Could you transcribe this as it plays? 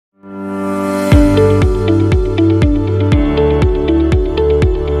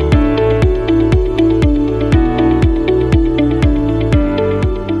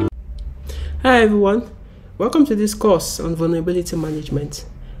Welcome to this course on vulnerability management.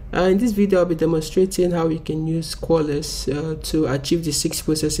 In this video, I'll be demonstrating how you can use Qualys to achieve the 6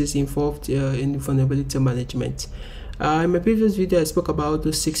 processes involved in vulnerability management. In my previous video, I spoke about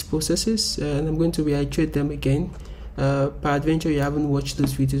those 6 processes, and I'm going to reiterate them again. Peradventure you haven't watched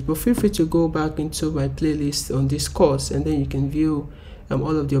those videos, but feel free to go back into my playlist on this course, and then you can view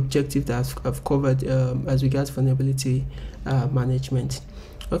all of the objectives that I've covered as regards vulnerability management.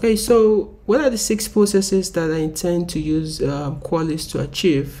 Okay, so what are the 6 processes that I intend to use Qualys to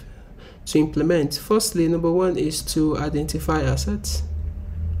achieve, to implement? Firstly, number 1 is to identify assets.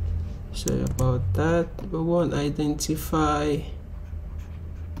 Sorry about that. Number 1, identify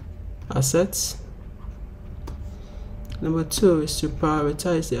assets. Number 2 is to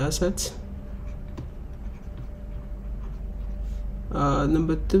prioritize the assets.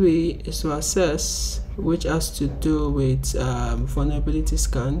 Number 3 is to assess, which has to do with vulnerability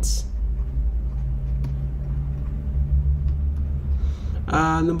scans.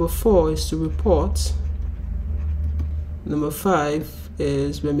 Number 4 is to report. Number 5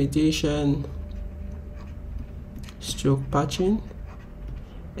 is remediation / patching,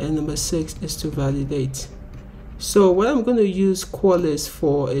 and number 6 is to validate. So what I'm going to use Qualys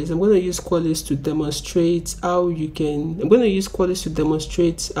for is I'm going to use Qualys to demonstrate how you can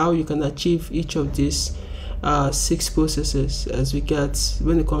achieve each of these 6 processes as regards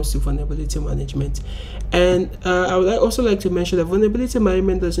when it comes to vulnerability management. And I would also like to mention that vulnerability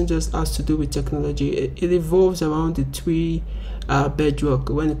management doesn't just have to do with technology. It evolves around the 3 bedrock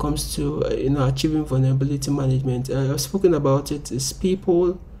when it comes to achieving vulnerability management. I've spoken about it. It's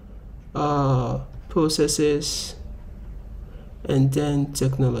people, processes, and then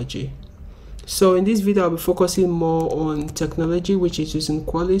technology. So in this video, I'll be focusing more on technology, which is using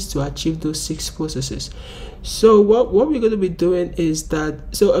Qualys to achieve those 6 processes. So what we're going to be doing is that,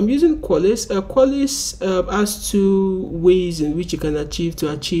 so I'm using Qualys. Qualys has 2 ways in which you can achieve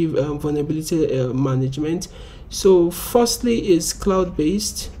vulnerability management. So firstly is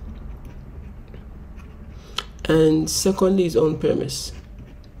cloud-based, and secondly is on-premise.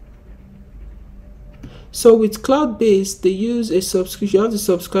 So with cloud-based, they use a subscription. You have to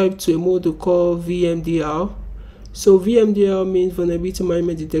subscribe to a module called VMDR. So VMDR means Vulnerability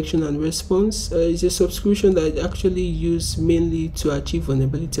Management Detection and Response. It's a subscription that is actually used mainly to achieve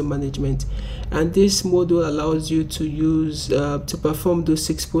vulnerability management. And this module allows you to use to perform those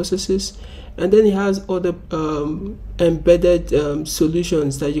 6 processes. And then it has other embedded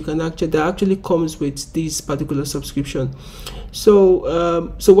solutions that you can actually comes with this particular subscription.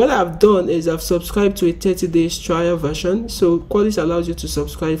 So what I've done is I've subscribed to a 30 days trial version. So Qualys allows you to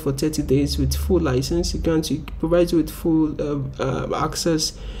subscribe for 30 days with full license. It provides you with full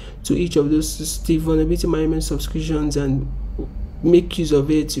access to each of those vulnerability management subscriptions, and make use of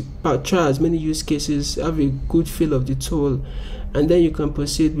it to try as many use cases, have a good feel of the tool, and then you can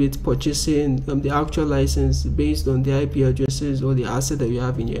proceed with purchasing the actual license based on the IP addresses or the asset that you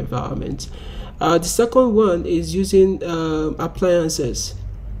have in your environment. The second one is using appliances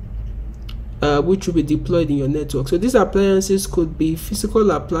which will be deployed in your network. So these appliances could be physical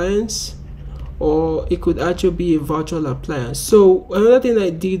appliance, or it could actually be a virtual appliance. So another thing I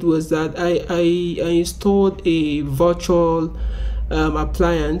did was that I installed a virtual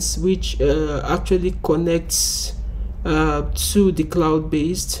appliance which actually connects to the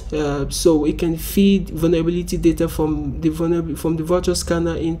cloud-based, so it can feed vulnerability data from the virtual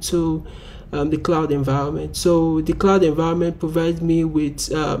scanner into the cloud environment. So the cloud environment provides me with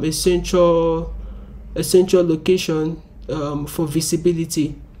a central location for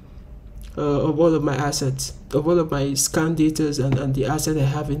visibility of all of my assets, of all of my scan data and the asset I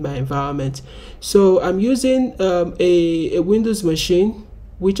have in my environment. So I'm using a Windows machine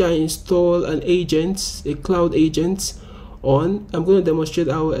which I install an agent, a cloud agent on. I'm going to demonstrate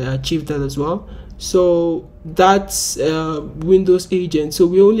how I achieve that as well. So that's Windows agent. So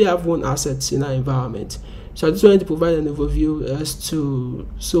we only have 1 asset in our environment. So I just wanted to provide an overview as to,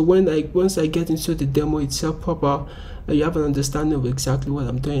 so once I get into the demo itself proper, you have an understanding of exactly what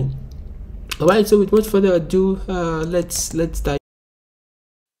I'm doing. All right, so with much further ado, let's dive.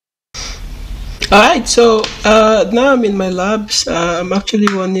 All right, so now I'm in my labs. I'm actually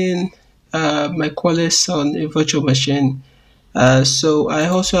running my Qualys on a virtual machine. So I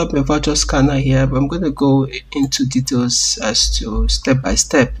also have my virtual scanner here, but I'm going to go into details as to step by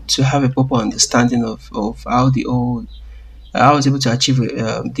step to have a proper understanding of how I was able to achieve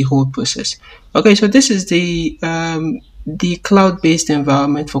the whole process. Okay, so this is the cloud-based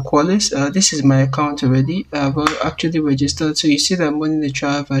environment for Qualys. This is my account already. I've actually registered. So you see that I'm running the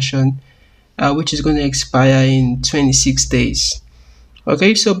trial version, which is going to expire in 26 days.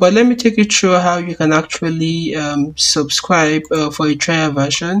 Okay, so but let me take you through how you can actually subscribe for a trial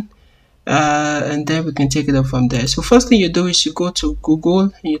version, and then we can take it up from there. So first thing you do is you go to Google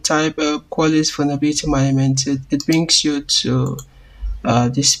and you type Qualys vulnerability management. It brings you to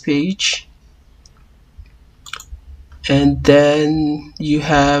this page, and then you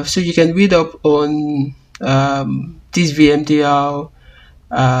have, so you can read up on this VMDR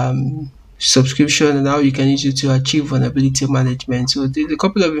subscription and how you can use it to achieve vulnerability management. So there's a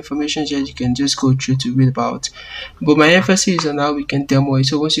couple of information here you can just go through to read about, but my emphasis is on how we can demo it.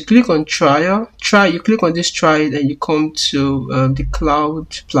 So once you click on you click on this try it, and you come to the cloud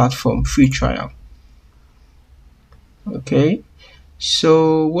platform free trial. Okay,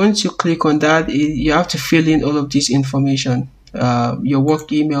 so once you click on that, you have to fill in all of this information, your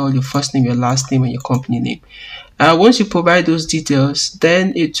work email, your first name, your last name, and your company name. Once you provide those details,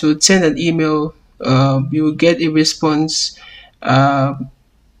 then it will send an email. You will get a response uh,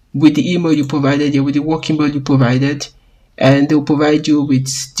 with the email you provided, with the work email you provided, and they'll provide you with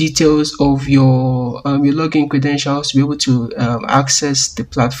details of your login credentials to be able to access the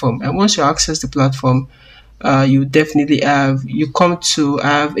platform. And once you access the platform, you definitely you come to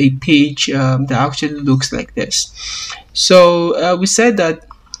have a page that actually looks like this. So we said that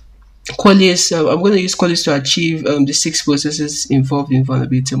Qualys, I'm going to use Qualys to achieve the 6 processes involved in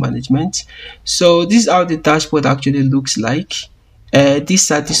vulnerability management. So this is how the dashboard actually looks like. These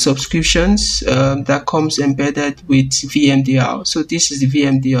are the subscriptions that comes embedded with VMDR. So this is the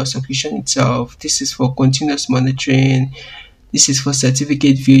VMDR subscription itself. This is for continuous monitoring. This is for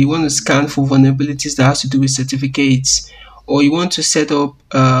certificate view. You want to scan for vulnerabilities that has to do with certificates, or you want to set up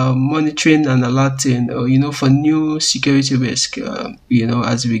monitoring and alerting, or for new security risk,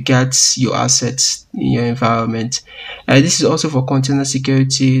 as regards your assets in your environment. This is also for container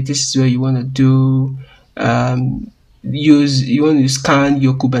security. This is where you want to do you want to scan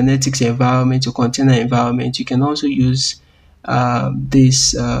your Kubernetes environment, your container environment. You can also use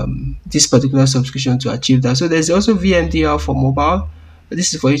this particular subscription to achieve that. So there's also VMDR for mobile.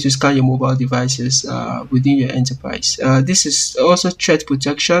 This is for you to scan your mobile devices within your enterprise. This is also threat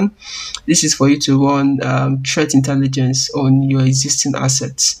protection. This is for you to run threat intelligence on your existing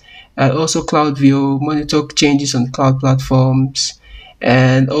assets. Also cloud view, monitor changes on cloud platforms.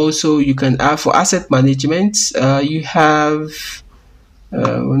 And also you can have for asset management, you have,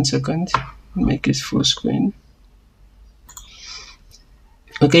 one second, make it full screen.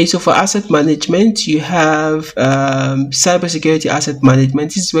 Okay, so for asset management, you have cybersecurity asset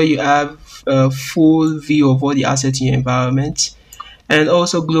management. This is where you have a full view of all the assets in your environment, and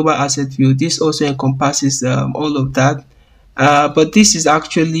also global asset view. This also encompasses all of that. But this is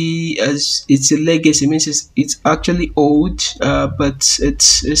actually, as it's a legacy, it means it's actually old, but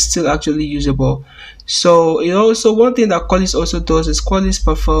it's still actually usable. So so one thing that Qualys also does is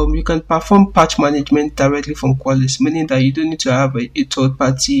you can perform patch management directly from Qualys, meaning that you don't need to have a third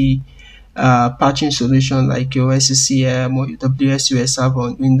party patching solution like your SCCM or your WSUS server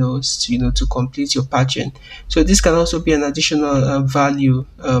on Windows to complete your patching. So this can also be an additional value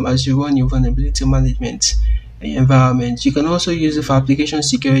as you run your vulnerability management environment. You can also use it for application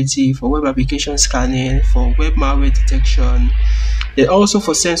security, for web application scanning, for web malware detection. Then also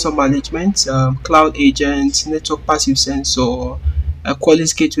for sensor management, cloud agent, network passive sensor,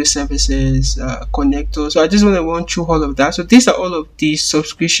 Qualys gateway services, connector. So I just want to run through all of that. So these are all of the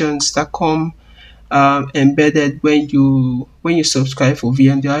subscriptions that come embedded when you subscribe for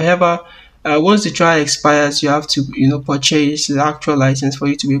VMware. However, once the trial expires, you have to purchase the actual license for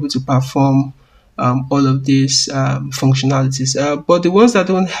you to be able to perform all of these functionalities. But the ones that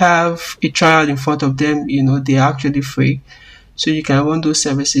don't have a trial in front of them, they're actually free. So you can run those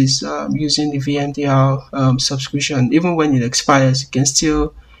services using the VMDR subscription. Even when it expires, you can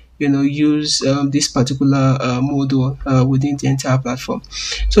still use this particular module within the entire platform.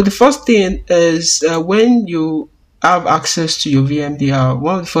 So the first thing is when you have access to your VMDR,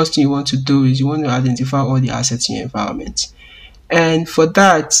 one of the first thing you want to do is you want to identify all the assets in your environment. And for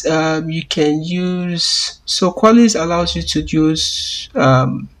that, you can use, so Qualys allows you to use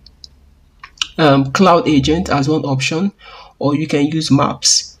Cloud Agent as one option, or you can use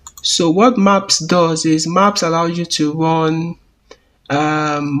Maps. So what Maps does is Maps allows you to run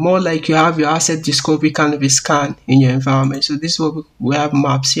more like you have your asset discovery kind of a scan in your environment. So this is what we have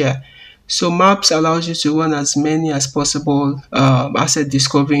Maps here. So Maps allows you to run as many as possible asset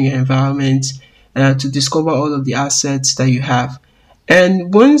discovery in your environment to discover all of the assets that you have.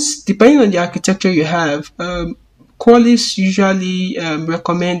 And once, depending on the architecture you have, Qualys usually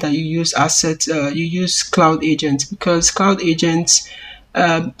recommend that you use Cloud Agents, because Cloud Agents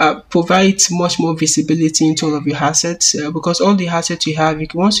provides much more visibility into all of your assets, because all the assets you have,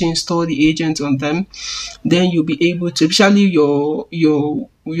 once you install the agent on them, then you'll be able to, especially your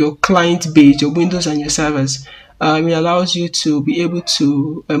client base, your Windows and your servers. It allows you to be able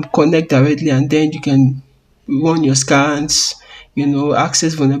to connect directly, and then you can run your scans,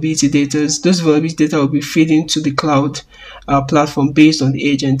 access vulnerability data. Those vulnerability data will be fed into the cloud platform based on the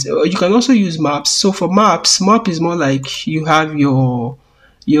agent. Or you can also use maps. So for maps, map is more like you're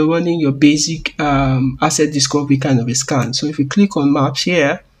running your basic asset discovery kind of a scan. So if you click on maps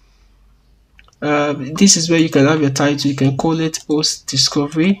here, this is where you can have your title. You can call it host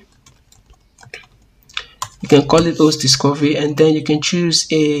discovery. And then you can choose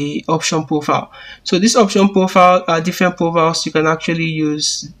a option profile. So this option profile are different profiles you can actually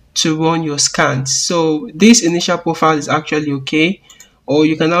use to run your scans. So this initial profile is actually okay, or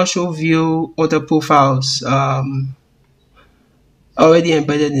you can also view other profiles already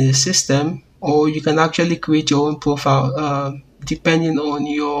embedded in the system, or you can actually create your own profile depending on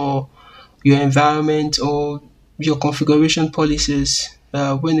your environment or your configuration policies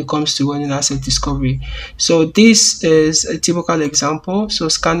when it comes to running asset discovery. So this is a typical example. So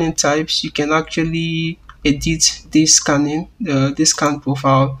scanning types, you can actually edit this scan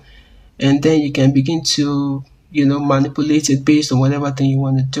profile, and then you can begin to manipulate it based on whatever thing you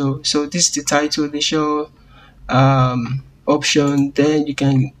want to do. So this is the title, initial option. Then you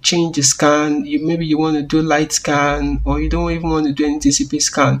can change the scan. Maybe you want to do light scan, or you don't even want to do any TCP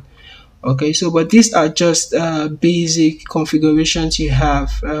scan. Okay, so but these are just basic configurations you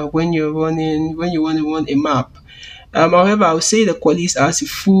have when you want to run a map. However, I would say the Qualys has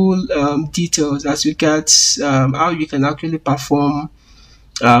full details as regards how you can actually perform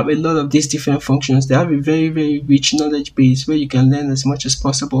a lot of these different functions. They have a very, very rich knowledge base where you can learn as much as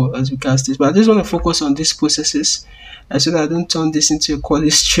possible as regards this. But I just want to focus on these processes so that I don't turn this into a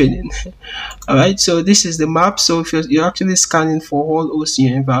Qualys training. All right, so this is the map. So if you're actually scanning for all hosts in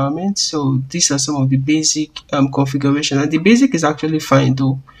your environment, so these are some of the basic configuration, and the basic is actually fine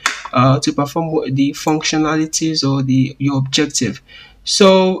though to perform the functionalities or your objective.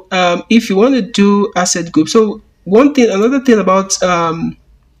 So if you want to do asset group, so another thing about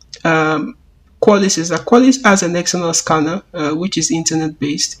Qualys is that Qualys has an external scanner which is internet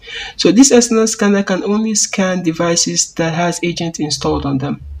based. So this external scanner can only scan devices that has agent installed on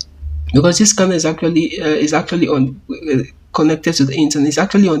them, because this scanner is actually on connected to the internet. It's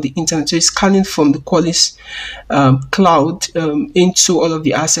actually on the internet, so it's scanning from the Qualys cloud into all of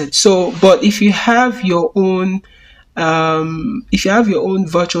the assets. So but if you have your own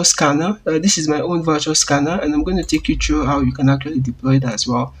virtual scanner, this is my own virtual scanner, and I'm going to take you through how you can actually deploy that as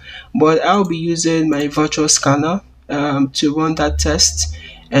well. But I'll be using my virtual scanner to run that test,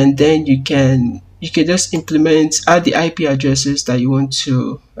 and then you can just add the IP addresses that you want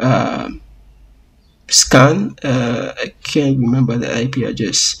to scan. I can't remember the IP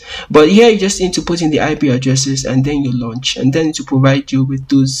address, but here you just need to put in the IP addresses, and then you launch, and then to provide you with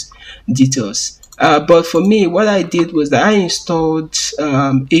those details. But for me, what I did was that I installed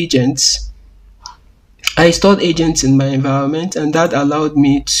agents. I installed agents in my environment, and that allowed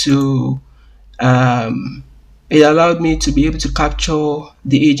me to be able to capture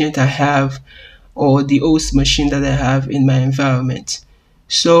the agent I have, or the host machine that I have in my environment.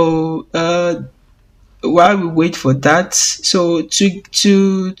 So while we wait for that, so there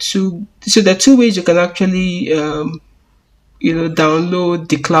are two ways you can actually download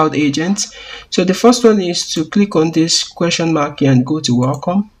the cloud agent. So the first one is to click on this question mark here and go to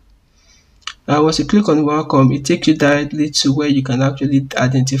welcome. Once you click on welcome, it takes you directly to where you can actually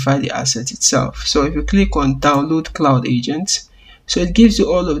identify the asset itself. So if you click on download cloud agent, so it gives you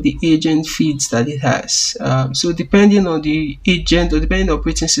all of the agent feeds that it has. So depending on the agent, or depending on the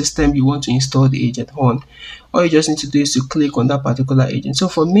operating system you want to install the agent on, all you just need to do is to click on that particular agent. So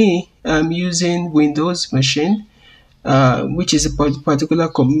for me, I'm using Windows machine, which is a particular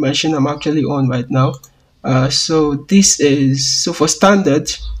machine I'm actually on right now. So for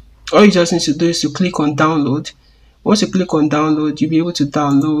standard, all you just need to do is to click on download. Once you click on download, you'll be able to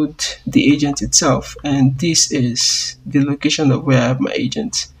download the agent itself, and this is the location of where I have my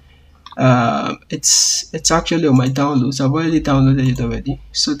agent. It's actually on my downloads. I've already downloaded it already.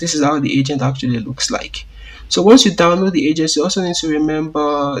 So this is how the agent actually looks like. So once you download the agent, you also need to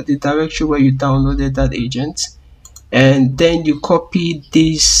remember the directory where you downloaded that agent, and then you copy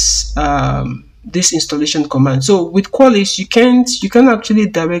this installation command. So with Qualys, you can actually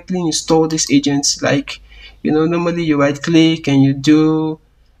directly install these agents. Like normally you right click and you do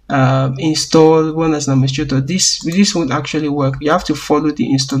install one as an administrator, this won't actually work. You have to follow the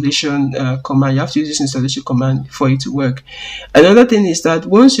installation command. You have to use this installation command for it to work. Another thing is that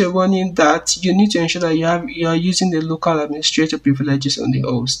once you're running that, you need to ensure that you are using the local administrator privileges on the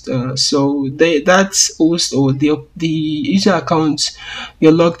host. So that host or the user account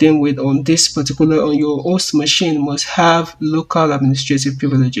you're logged in with on your host machine must have local administrative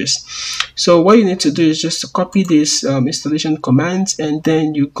privileges. So what you need to do is just to copy this installation command, and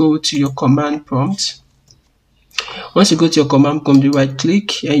then you go to your command prompt. Once you go to your command prompt, you right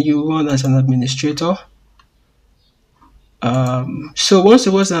click and you run as an administrator. So once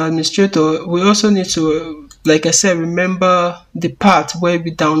it was an administrator, we also need to, like I said, remember the part where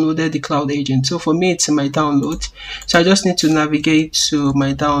we downloaded the cloud agent. So for me, it's in my download. So I just need to navigate to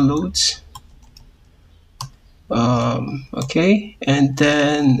my downloads. Okay, and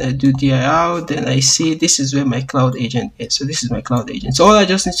then I do dir, then I see this is where my cloud agent is. So this is my cloud agent. So all I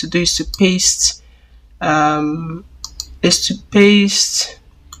just need to do is to paste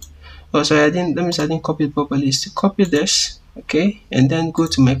oh sorry, I didn't copy it properly. Is to copy this, okay, and then go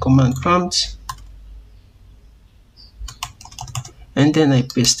to my command prompt, and then I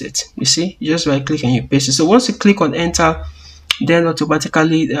paste it. You see, you just right click and you paste it. So once you click on enter, then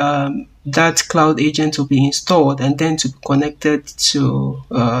automatically that cloud agent will be installed and then to be connected to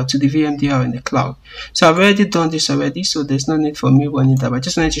the VMDR in the cloud. So I've already done this already, so there's no need for me running that, but I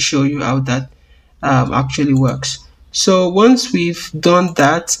just wanted to show you how that actually works. So once we've done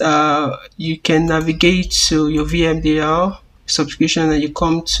that, you can navigate to your VMDR subscription and you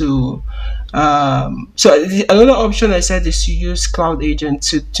come to so another option I said is to use cloud agent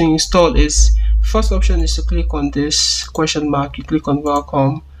to install. Is first option is to click on this question mark, you click on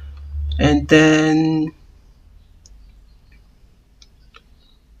welcome, and then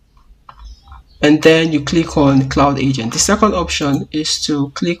you click on cloud agent. The second option is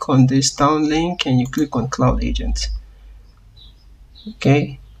to click on this down link and you click on cloud agent.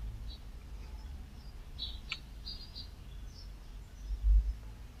 Okay,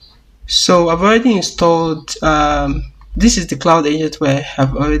 so I've already installed this is the cloud agent where I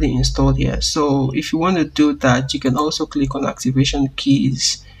have already installed here. So if you want to do that, you can also click on activation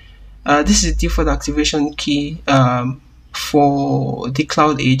keys. This is the default activation key for the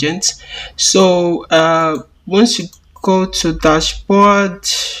cloud agent. So once you go to dashboard,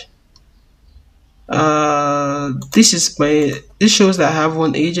 this shows that I have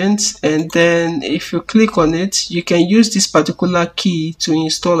one agent, and then if you click on it, you can use this particular key to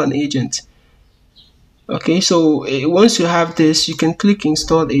install an agent. Okay, so once you have this, you can click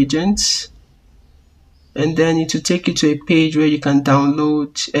install agents, and then it will take you to a page where you can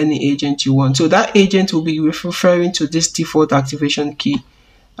download any agent you want. So that agent will be referring to this default activation key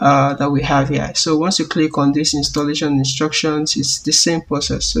that we have here. So once you click on this installation instructions, it's the same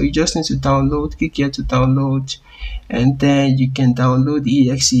process. So you just need to download, click here to download, and then you can download the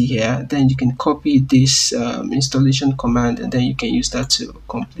exe here. Then you can copy this installation command, and then you can use that to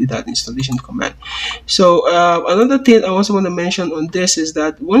complete that installation command. So another thing I also want to mention on this is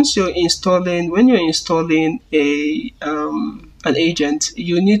that when you're installing an agent,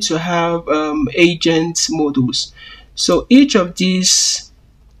 you need to have agent modules. So each of these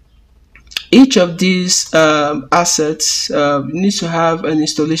assets needs to have an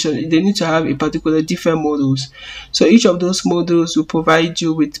installation. They need to have a particular different modules. So each of those modules will provide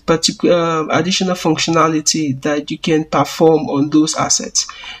you with particular additional functionality that you can perform on those assets.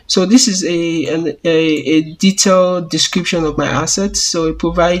 So this is a detailed description of my assets. So it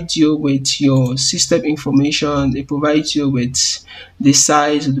provides you with your system information. It provides you with the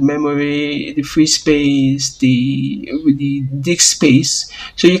size of the memory, the free space, the disk space.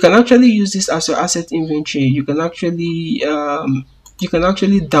 So you can actually use this as your asset inventory. You can actually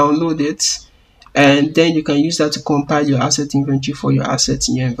download it, and then you can use that to compile your asset inventory for your assets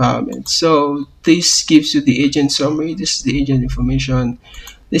in your environment. So this gives you the agent summary. This is the agent information.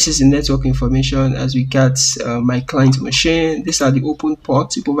 This is the network information as we got my client machine. These are the open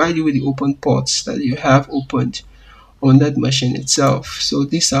ports. It provides you with the open ports that you have opened on that machine itself. So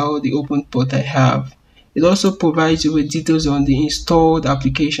these are all the open port I have. It also provides you with details on the installed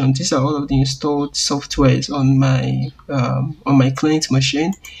application. These are all of the installed softwares on my client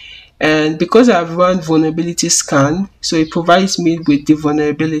machine. And because I've run vulnerability scan, so it provides me with the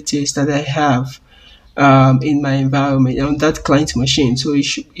vulnerabilities that I have in my environment on that client machine. So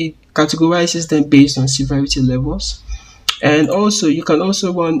it categorizes them based on severity levels. And also you can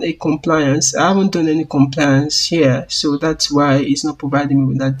also run a compliance. I haven't done any compliance here, so that's why it's not providing me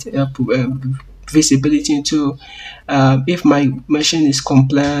with that visibility into if my machine is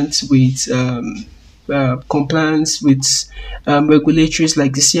compliant with compliance with regulatories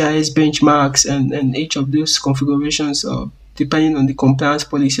like the CIS benchmarks, and each of those configurations, depending on the compliance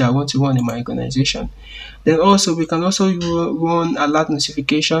policy I want to run in my organization. Then also we can also run alert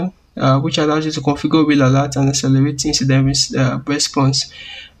notification, which allows you to configure real alert and accelerate incident response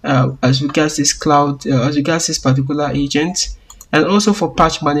as regards this cloud, as regards this particular agent. And also for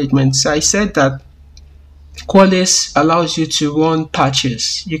patch management. So I said that Qualys allows you to run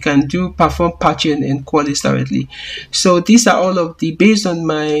patches. You can perform patching in Qualys directly. So these are all of the, based on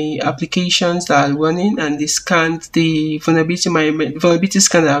my applications that are running and the vulnerability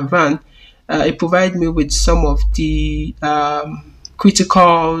scan that I've run, it provides me with some of the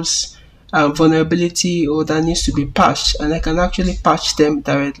criticals, vulnerability, or that needs to be patched, and I can actually patch them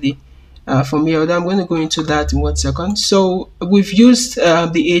directly from here. I'm going to go into that in 1 second. So we've used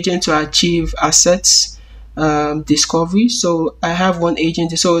the agent to achieve assets discovery. So I have one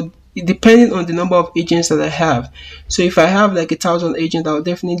agent. So depending on the number of agents that I have, so if I have like 1,000 agents, I'll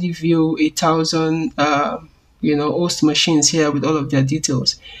definitely view 1,000 host machines here with all of their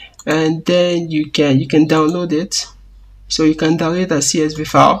details, and then you can download it. So you can download a CSV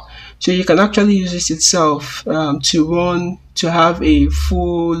file. So you can actually use this itself to have a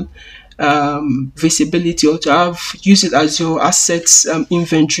full visibility, or to use it as your assets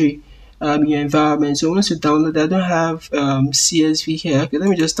inventory your environment. So once you download that, I don't have CSV here. Okay, let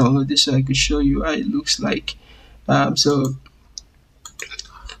me just download this so I can show you how it looks like. So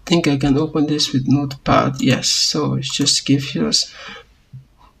I think I can open this with Notepad. Yes, so it's just give us.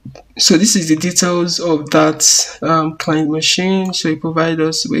 So this is the details of that client machine. So it provides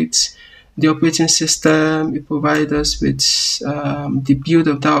us with the operating system. It provides us with the build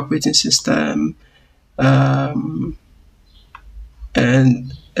of that operating system, and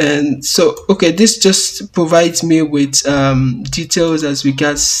so okay, this just provides me with details as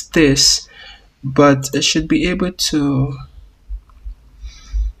regards this, but I should be able to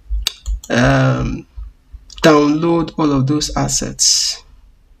download all of those assets.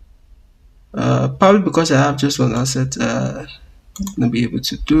 Probably because I have just one asset, I'll be able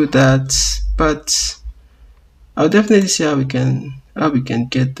to do that, but I'll definitely see how we can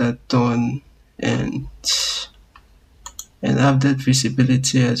get that done and have that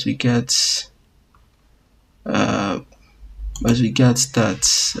visibility as we get that.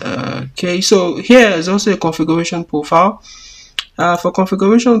 Okay, so here is also a configuration profile. For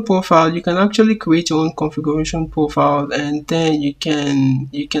configuration profile, you can actually create your own configuration profile, and then you can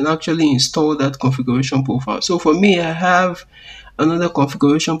actually install that configuration profile. So for me, I have another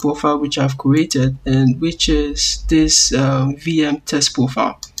configuration profile which I've created, and which is this VM test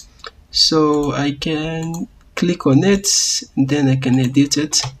profile. So I can click on it, and then I can edit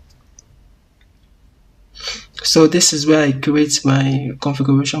it. So this is where I create my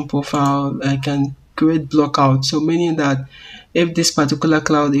configuration profile. I can create blockout, so meaning that if this particular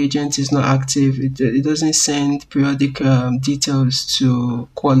cloud agent is not active, it doesn't send periodic details to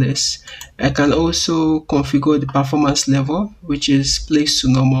Qualys. I can also configure the performance level, which is placed to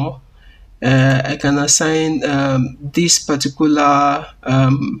normal. I can assign this particular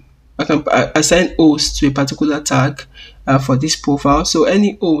I can assign host to a particular tag for this profile. So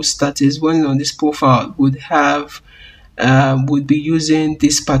any host that is running on this profile would be using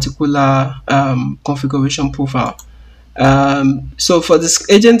this particular configuration profile. So for this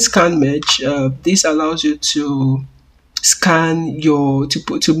agent scan merge, this allows you to scan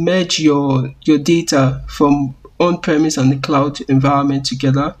to merge your data from on-premise and the cloud environment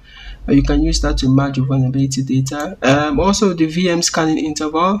together. You can use that to merge your vulnerability data. Also the VM scanning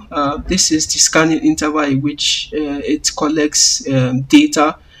interval. This is the scanning interval in which it collects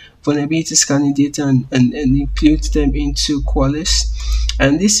data, vulnerability scanning data, and includes them into Qualys.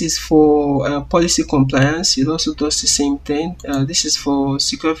 And this is for policy compliance. It also does the same thing. This is for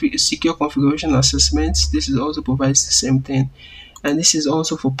secure configuration assessments. This is also provides the same thing. And this is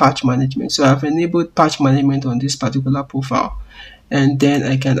also for patch management. So I've enabled patch management on this particular profile, and then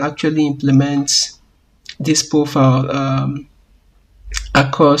I can actually implement this profile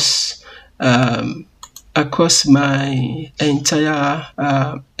across my entire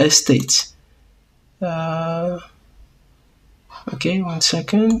estate. Okay, 1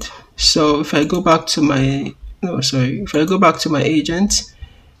 second. So if I go back to my if I go back to my agent,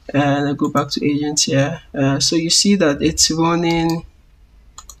 and I go back to agents here, so you see that it's running.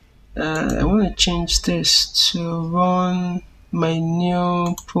 I want to change this to run my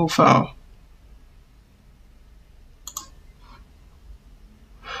new profile.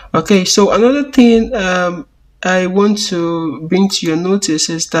 Okay, so another thing I want to bring to your notice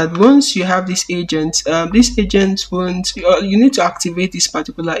is that once you have this agent won't. You need to activate this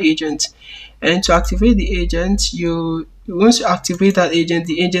particular agent, and to activate the agent, you once you activate that agent,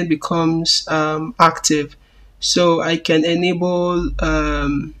 the agent becomes active. So I can enable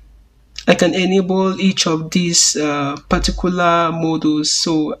each of these particular modules.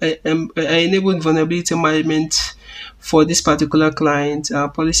 So I enabled vulnerability management for this particular client,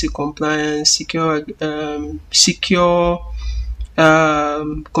 policy compliance, secure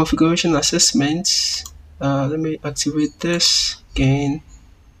configuration assessments. Let me activate this again,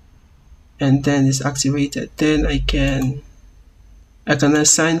 and then it's activated. Then I can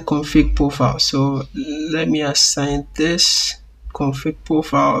assign config profile. So let me assign this config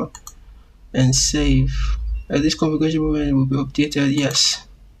profile and save. This configuration will be updated. Yes.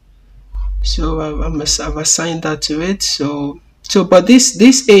 So I've assigned that to it. But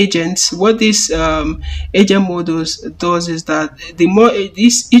this agent, what this agent models does is that the more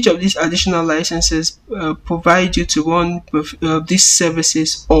each of these additional licenses provide you to run these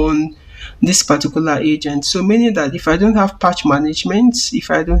services on this particular agent. So meaning that if I don't have patch management, if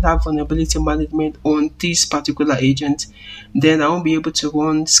I don't have vulnerability management on this particular agent, then I won't be able to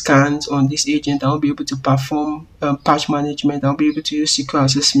run scans on this agent. I won't be able to perform patch management. I won't be able to use secure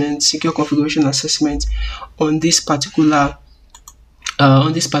assessment, secure configuration assessment on this particular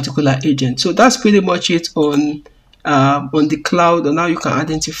agent. So that's pretty much it on the cloud, and now you can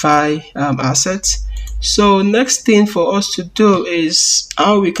identify assets. So next thing for us to do is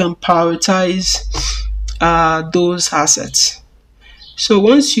how we can prioritize those assets. So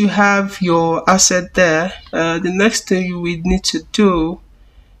once you have your asset there, the next thing you will need to do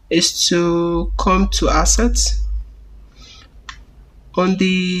is to come to assets. On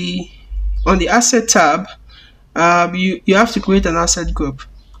the asset tab, you have to create an asset group.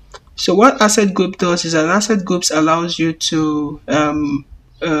 So what asset group does is an asset group allows you to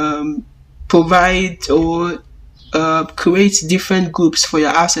provide or create different groups for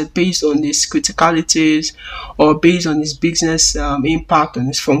your asset based on its criticalities or based on its business impact on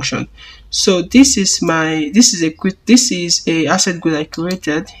its function. So this is a asset group I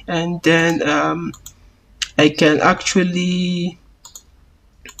created, and then I can actually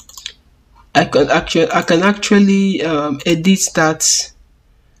edit that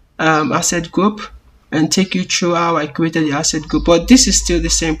asset group and take you through how I created the asset group, but this is still the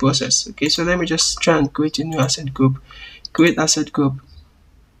same process. Okay, so let me just try and create a new asset group. Create asset group.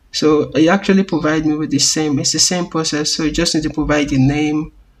 So it actually provide me with it's the same process. So you just need to provide the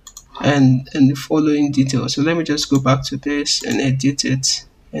name and the following details. So let me just go back to this and edit it,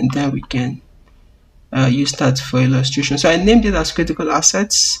 and then we can use that for illustration. So I named it as critical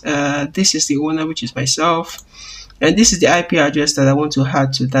assets. This is the owner, which is myself. And this is the IP address that I want to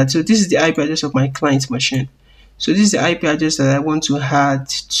add to that. So this is the IP address of my client machine. So this is the IP address that I want to add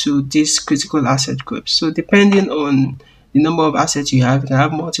to this critical asset group. So depending on the number of assets you can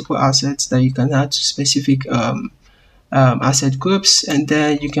have multiple assets that you can add to specific asset groups, and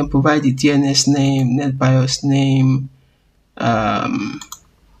then you can provide the DNS name, NetBIOS name,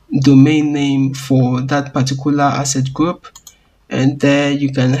 domain name for that particular asset group. And then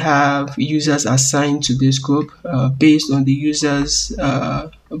you can have users assigned to this group based on the users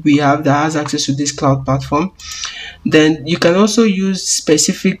we have that has access to this cloud platform. Then you can also use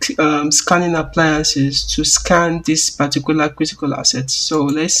specific scanning appliances to scan this particular critical assets. So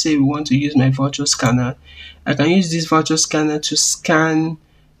let's say we want to use my virtual scanner. I can use this virtual scanner to scan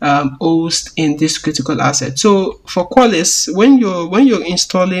host in this critical asset. So for Qualys, when you're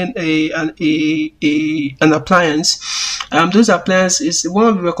installing an appliance, those appliances, one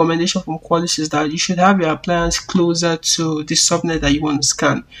of the recommendations from Qualys is that you should have your appliance closer to the subnet that you want to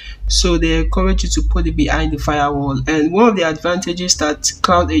scan. So they encourage you to put it behind the firewall. And one of the advantages that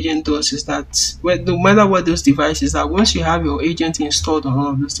Cloud Agent does is that no matter what those devices are, once you have your agent installed on all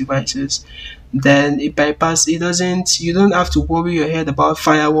of those devices, then it bypasses. You don't have to worry your head about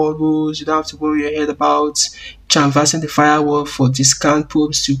firewall rules. You don't have to worry your head about traversing the firewall for the scan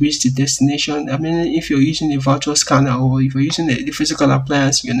probes to reach the destination. I mean, if you're using a virtual scanner or if you're using the physical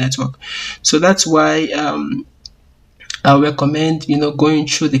appliance in your network. So that's why I recommend going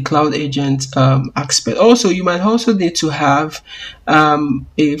through the Cloud Agent aspect. Also, you might also need to have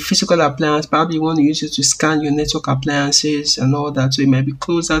a physical appliance. Probably you want to use it to scan your network appliances and all that, so it might be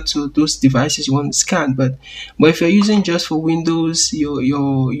closer to those devices you want to scan. But if you're using just for Windows, your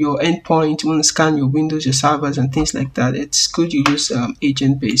endpoint, you want to scan your Windows, your servers and things like that, it's good you use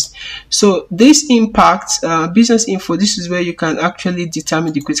agent based. So this impact business info, this is where you can actually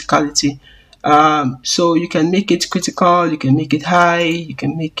determine the criticality So you can make it critical, you can make it high, you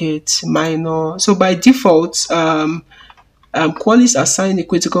can make it minor. So by default, Qualys assign a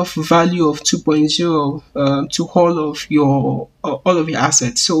critical value of 2.0 to all of your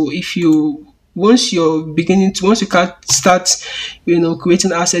assets. So if you once you can start,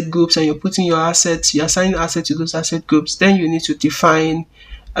 creating asset groups, and you're putting your assets, you're assigning assets to those asset groups, then you need to define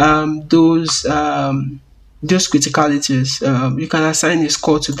those criticalities. You can assign a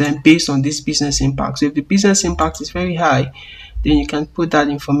score to them based on this business impact. So if the business impact is very high, then you can put that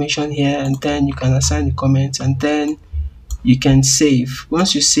information here, and then you can assign the comments, and then you can save.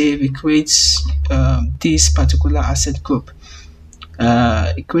 Once you save, it creates this particular asset group.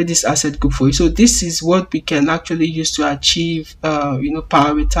 It creates this asset group for you. So this is what we can actually use to achieve,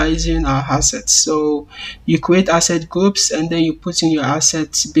 prioritizing our assets. So you create asset groups, and then you put in your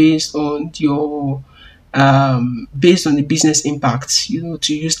assets based on the business impact.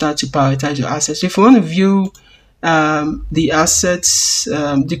 To use that to prioritize your assets. So if you want to view the assets,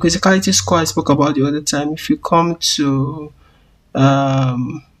 the criticality score I spoke about the other time, if you come to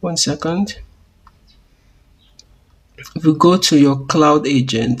 1 second, if we go to your cloud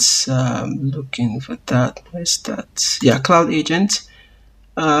agents, looking for that, where's that? Yeah, cloud agent.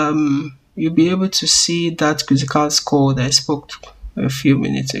 You'll be able to see that critical score that I spoke a few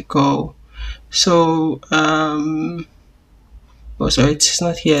minutes ago. So oh sorry, it's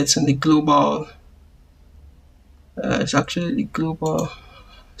not here, it's on the global. It's actually the global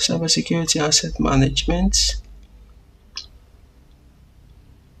cybersecurity asset management.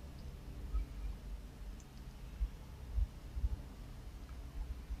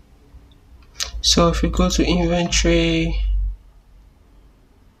 So if we go to inventory,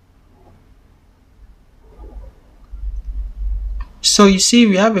 so you see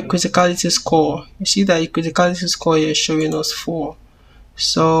we have a criticality score. You see that the criticality score here is showing us 4.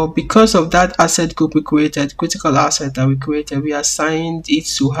 So because of that asset group we created, critical asset that we created, we assigned it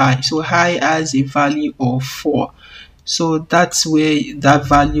to high. So high has a value of 4. So that's where that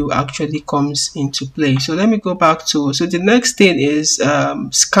value actually comes into play. So let me go back to, so the next thing is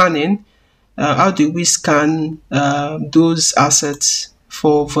scanning. How do we scan those assets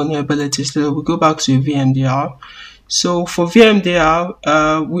for vulnerabilities? So we go back to VMDR. So for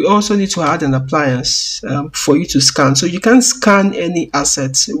VMDR, we also need to add an appliance for you to scan. So you can't scan any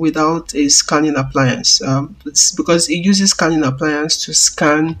assets without a scanning appliance. It's because it uses scanning appliance to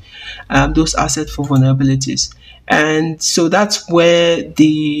scan those assets for vulnerabilities. And so that's where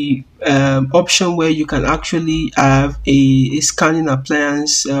the option where you can actually have a scanning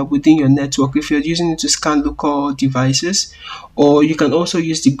appliance within your network if you're using it to scan local devices, or you can also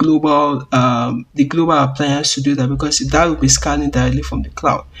use the global appliance to do that, because that will be scanning directly from the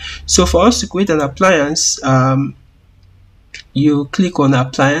cloud. So for us to create an appliance, you click on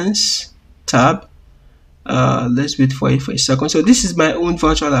appliance tab. Let's wait for it for a second. So this is my own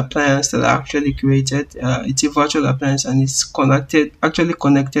virtual appliance that I actually created. It's a virtual appliance, and it's actually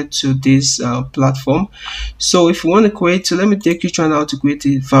connected to this platform. So if you want to create, so let me take you through how to create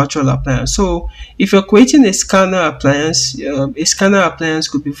a virtual appliance. So if you're creating a scanner appliance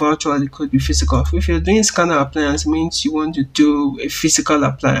could be virtual, it could be physical. If you're doing scanner appliance, it means you want to do a physical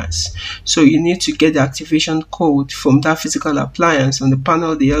appliance. So you need to get the activation code from that physical appliance on the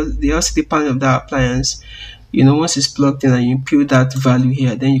panel, the LCD panel of that appliance. Once it's plugged in and you input that value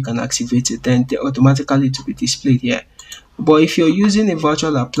here, then you can activate it, then automatically to be displayed here. But if you're using a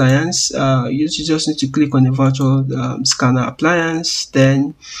virtual appliance, you just need to click on the virtual scanner appliance.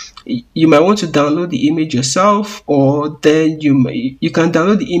 Then you might want to download the image yourself, or then you can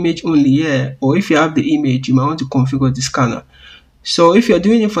download the image only here, or if you have the image, you might want to configure the scanner. So if you're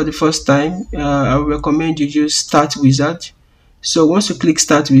doing it for the first time, I would recommend you use Start Wizard. So once you click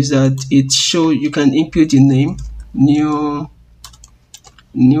Start Wizard, it shows you can input the name, new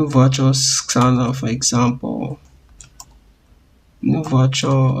virtual scanner, for example, new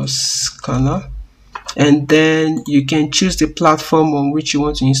virtual scanner, and then you can choose the platform on which you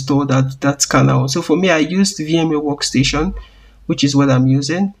want to install that scanner on. So for me, I used VMware Workstation, which is what I'm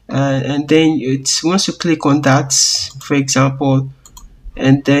using, and then it's once you click on that, for example,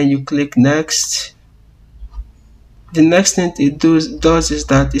 and then you click next, the next thing it does is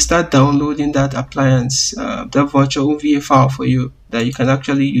that it starts downloading that appliance, that virtual OVA file for you that you can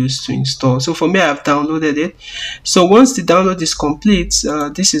actually use to install. So for me, I've downloaded it. So once the download is complete,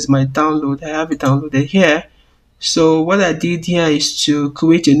 this is my download. I have it downloaded here. So what I did here is to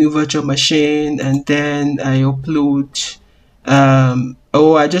create a new virtual machine, and then I upload,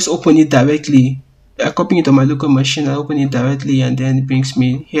 I just open it directly. I copy it on my local machine, I open it directly, and then it brings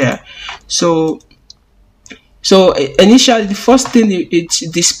me here. So So initially, the first thing it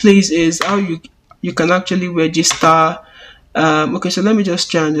displays is how you can actually register. Okay, so let me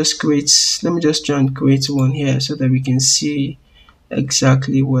just try and create one here so that we can see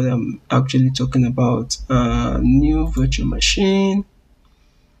exactly what I'm actually talking about. New virtual machine.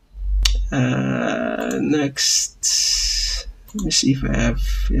 Next, let me see if I have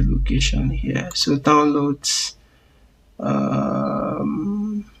a location here. So downloads.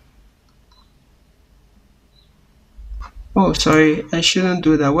 Oh, sorry, I shouldn't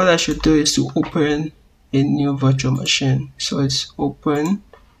do that. What I should do is to open a new virtual machine. So it's open,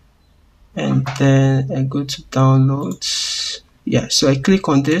 and then I go to downloads. Yeah, so I click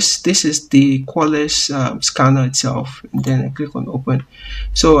on this. This is the Qualys scanner itself, and then I click on open.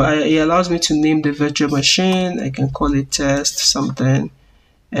 So it allows me to name the virtual machine. I can call it test something,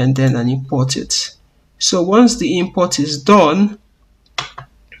 and then I import it. So once the import is done,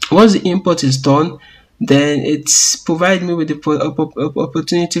 then it's provide me with the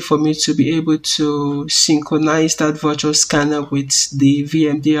opportunity for me to be able to synchronize that virtual scanner with the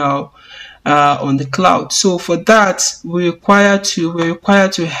VMDR on the cloud. So for that, we're required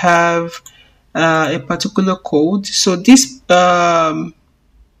to have a particular code. So this one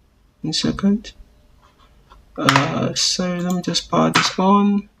second. Sorry, let me just power this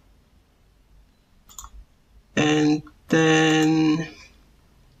on, and then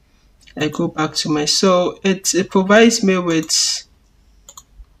I go back to my, so it provides me with,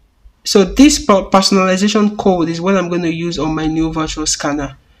 so this personalization code is what I'm going to use on my new virtual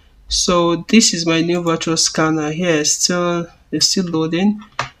scanner. So this is my new virtual scanner here. It's still loading.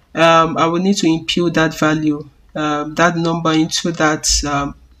 I will need to impute that value, that number into that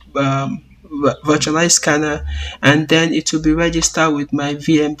virtualized scanner, and then it will be registered with my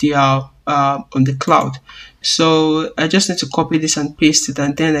VMDR on the cloud. So I just need to copy this and paste it,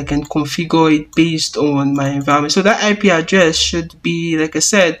 and then I can configure it based on my environment. So that IP address should be, like I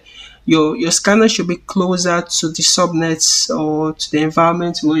said, your scanner should be closer to the subnets or to the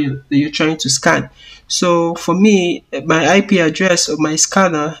environment where you're trying to scan. So for me, my IP address of my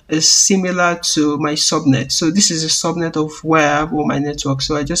scanner is similar to my subnet. So this is a subnet of where I have all my network.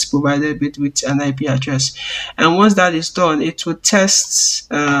 So I just provided it with an IP address. And once that is done, it will test,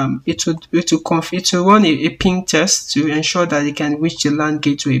 it will run a ping test to ensure that it can reach the LAN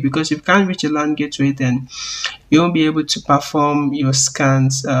gateway. Because if you can't reach the LAN gateway, then you won't be able to perform your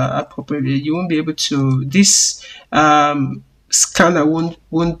scans appropriately. You won't be able to, this scanner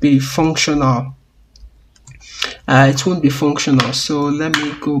won't be functional. It won't be functional. So let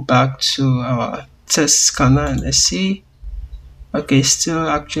me go back to our test scanner and let's see. Okay, still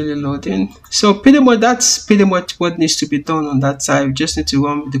actually loading. So pretty much that's pretty much what needs to be done on that side. We just need to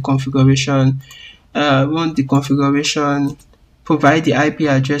run the configuration, provide the IP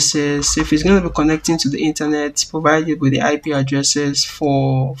addresses. If it's going to be connecting to the internet, provide it with the IP addresses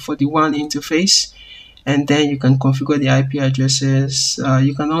for the WAN interface, and then you can configure the IP addresses.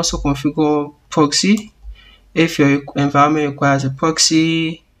 You can also configure proxy if your environment requires a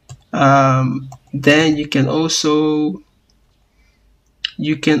proxy. Then you can also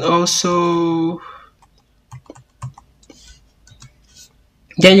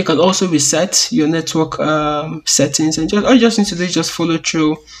reset your network settings, and all you just need to do is just follow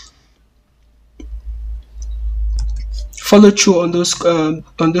through on those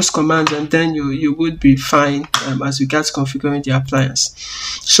commands, and then you would be fine as regards configuring the appliance.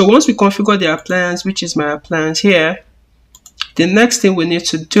 So once we configure the appliance, which is my appliance here, the next thing we need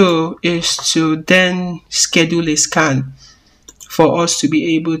to do is to then schedule a scan for us to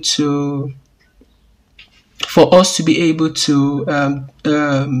be able to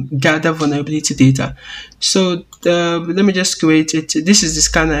gather vulnerability data. So let me just create it. This is the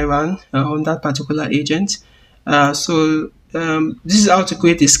scan I ran on that particular agent. So this is how to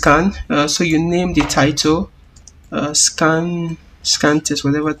create a scan. So you name the title, scan test,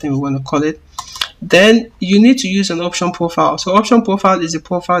 whatever thing we want to call it. Then you need to use an option profile. So option profile is a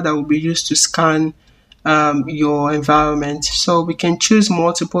profile that will be used to scan your environment. So we can choose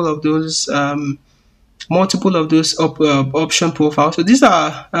multiple of those option profiles. So these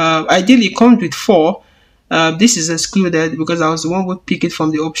are ideally it comes with 4. This is excluded because I was the one who picked it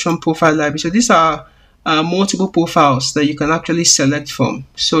from the option profile library. So these are multiple profiles that you can actually select from.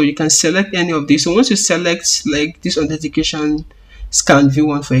 So you can select any of these. So once you select like this authentication scan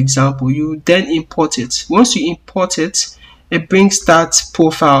v1, for example, you then import it. Once you import it, it brings that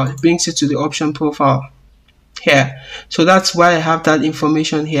profile, it brings it to the option profile here. So that's why I have that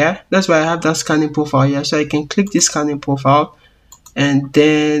information here. That's why I have that scanning profile here. So I can click this scanning profile and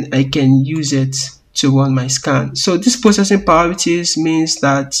then I can use it to run my scan. So this processing priorities means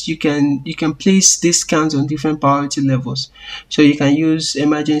that you can place these scans on different priority levels. So you can use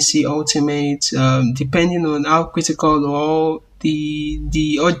emergency, ultimate, depending on how critical or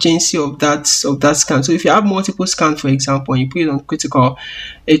the urgency of that scan. So if you have multiple scans, for example, and you put it on critical,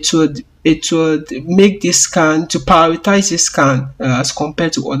 it would make this scan to prioritize this scan as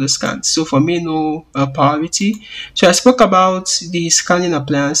compared to other scans. So for me, no priority. So I spoke about the scanning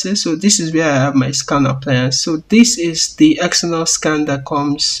appliances. So this is where I have my scan appliance. So this is the external scan that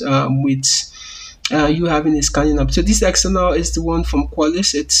comes with you having a scanning app. So this external is the one from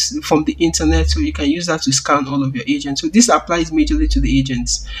Qualys. It's from the internet, so you can use that to scan all of your agents. So this applies majorly to the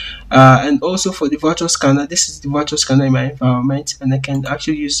agents, and also for the virtual scanner. This is the virtual scanner in my environment, and I can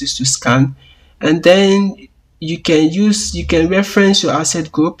actually use this to scan. And then you can reference your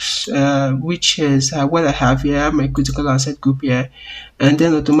asset groups, which is what I have here. I have my critical asset group here, and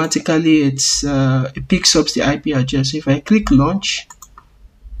then automatically it picks up the IP address. So if I click launch,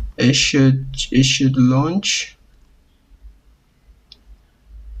 it should launch.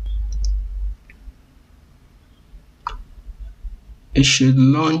 It should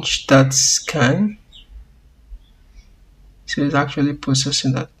launch that scan. So it's actually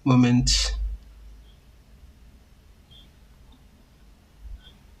processing at the moment.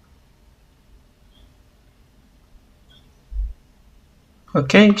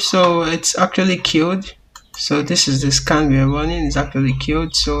 Okay, so it's actually queued. So this is the scan we are running. It's actually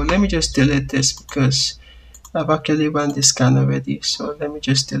queued. So let me just delete this because I've actually run the scan already. So let me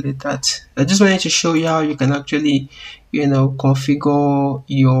just delete that. I just wanted to show you how you can actually, configure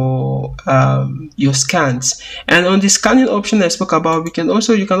your scans. And on the scanning option I spoke about, you can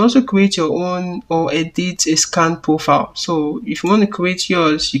also create your own or edit a scan profile. So if you want to create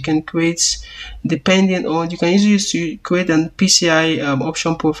yours, you can create depending on, you can use to create an PCI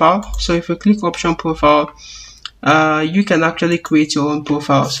option profile. So if you click option profile, you can actually create your own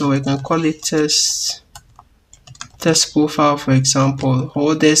profile. So I can call it test profile, for example,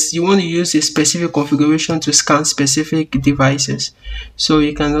 or you want to use a specific configuration to scan specific devices. So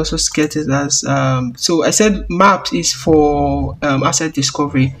you can also get it as so I said maps is for asset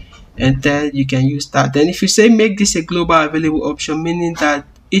discovery, and then you can use that. Then if you say make this a global available option, meaning that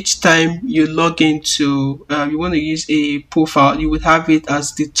each time you log into you want to use a profile, you would have it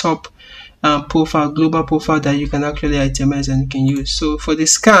as the top global profile that you can actually itemize and you can use. So for the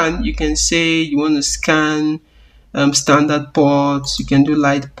scan, you can say you want to scan standard ports, you can do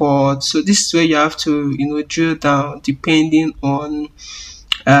light ports. So this is where you have to drill down depending on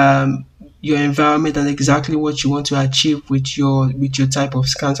your environment and exactly what you want to achieve with your type of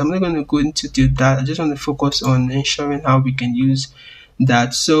scans. I'm not going to go into that. I just want to focus on ensuring how we can use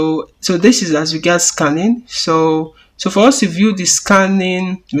that. So this is as regards scanning. So for us to view the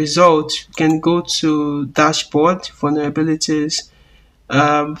scanning result, you can go to dashboard, vulnerabilities.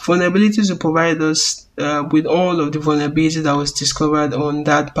 Vulnerabilities will provide us with all of the vulnerabilities that was discovered on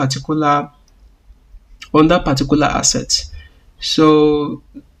that particular asset. So,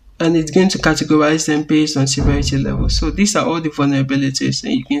 and it's going to categorize them based on severity level. So these are all the vulnerabilities,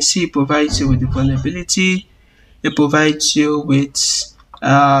 and you can see it provides you with the vulnerability. It provides you with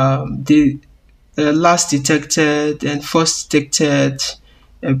the last detected and first detected.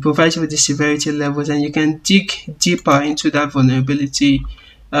 It provides you with the severity levels, and you can dig deeper into that vulnerability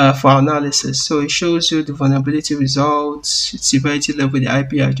for analysis. So it shows you the vulnerability results, its severity level, the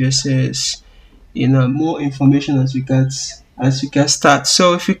IP addresses, more information as we get start.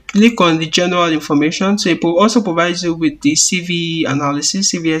 So if you click on the general information, so it also provides you with the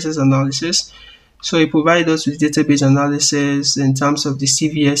CVSS analysis. So it provides us with database analysis in terms of the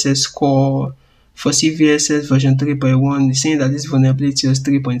CVSS score. For CVSS version 3.1, it's saying that this vulnerability is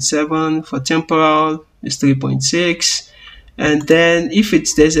 3.7. For temporal, it's 3.6. And then if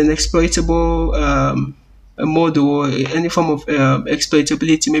there's an exploitable model or any form of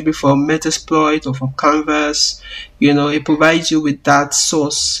exploitability, maybe from Metasploit or from Canvas, it provides you with that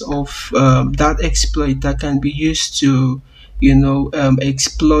source of that exploit that can be used to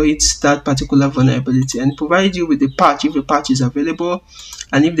exploit that particular vulnerability, and provide you with the patch if the patch is available,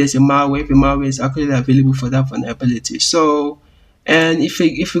 and if there's a malware, if the malware is actually available for that vulnerability. So, and if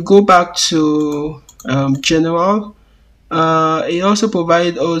we go back to general, it also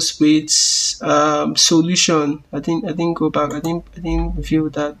provides us with solution. I didn't go back. I didn't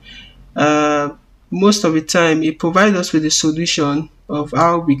view that. Most of the time, it provides us with a solution of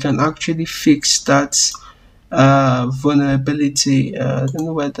how we can actually fix that vulnerability. I don't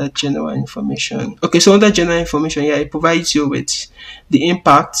know where that general information. Okay, so under general information, yeah, it provides you with the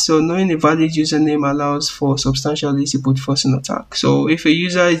impact. So knowing a valid username allows for substantial easy brute forcing attack. So if a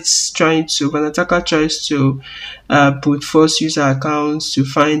user is trying to, when an attacker tries to brute force user accounts to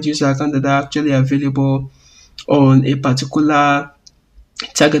find user accounts that are actually available on a particular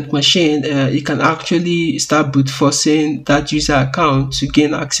target machine, you can actually start brute forcing that user account to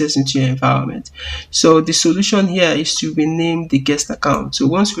gain access into your environment. So the solution here is to rename the guest account. So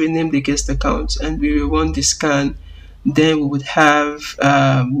once we rename the guest account and we run the scan, then we would have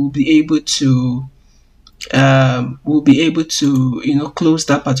we'll be able to close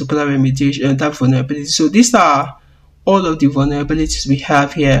that particular remediation, that vulnerability. So these are all of the vulnerabilities we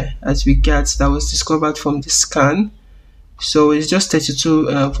have here as regards that was discovered from the scan. So it's just 32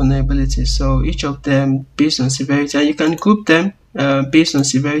 vulnerabilities. So each of them based on severity, and you can group them based on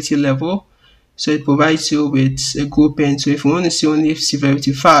severity level. So it provides you with a grouping. So if you want to see only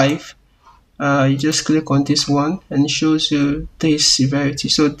severity 5, you just click on this one and it shows you this severity.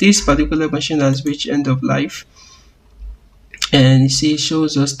 So this particular machine has reached end of life, and you see it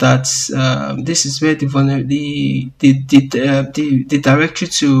shows us that this is where the directory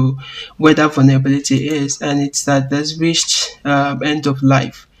to where that vulnerability is, and it's that there's reached end of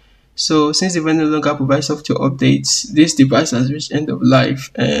life. So since the vendor no longer provides software updates, this device has reached end of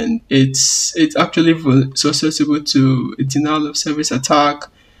life, and it's actually susceptible to a denial of service attack.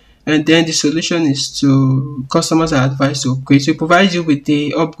 And then the solution is to customers are advised to upgrade. So it provides you with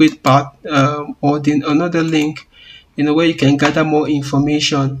the upgrade path or the another link, where you can gather more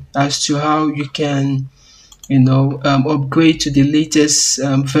information as to how you can, upgrade to the latest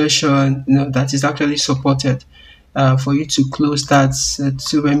version, that is actually supported for you to close that,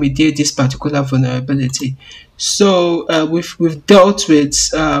 to remediate this particular vulnerability. So we've dealt with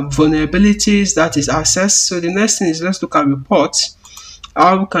vulnerabilities, that is access. So the next thing is, let's look at reports.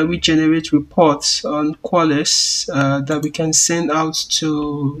 How can we generate reports on Qualys that we can send out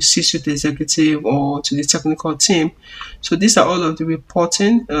to C-suite executive or to the technical team? So these are all of the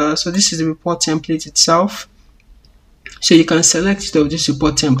reporting. So this is the report template itself. So you can select this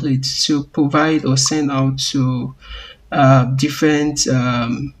report template to provide or send out to different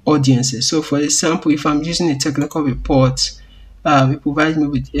audiences. So for example, if I'm using a technical report, it provides me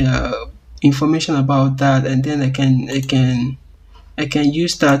with information about that, and then I can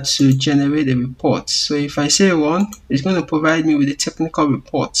use that to generate a report. So if I say run, it's going to provide me with a technical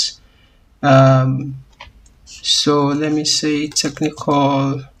report. So let me say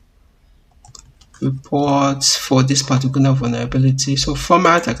technical reports for this particular vulnerability. So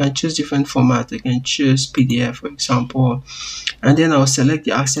format, I can choose different format. I can choose PDF, for example, and then I'll select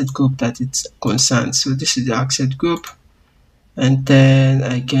the asset group that it concerns. So this is the asset group. And then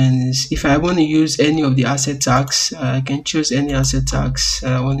I can, if I want to use any of the asset tags, I can choose any asset tags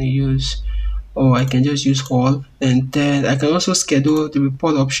I want to use, or I can just use all. And then I can also schedule the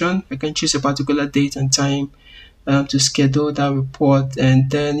report option. I can choose a particular date and time to schedule that report.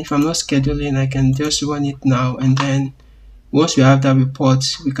 And then if I'm not scheduling, I can just run it now. And then once we have that report,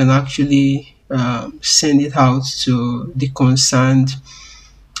 we can actually send it out to the concerned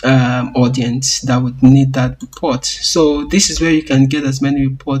audience that would need that report. So this is where you can get as many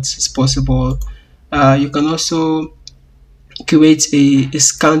reports as possible. You can also create a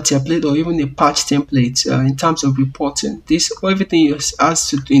scan template or even a patch template in terms of reporting. This everything has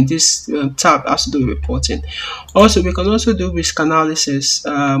to do in this tab has to do with reporting. Also, we can also do risk analysis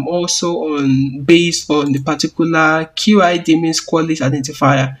also on based on the particular QID, means Qualys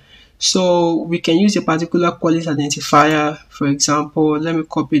identifier. So we can use a particular Qualys identifier. For example, let me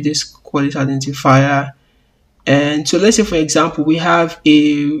copy this Qualys identifier. And so let's say, for example, we have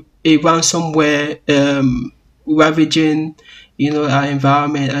a ransomware ravaging our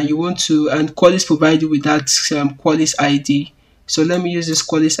environment, and you want to, and Qualys provide you with that Qualys ID. So let me use this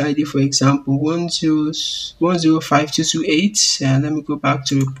Qualys ID, for example, 105.228, and let me go back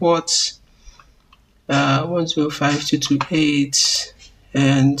to reports, 105.228,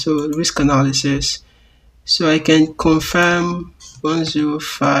 and so risk analysis. So I can confirm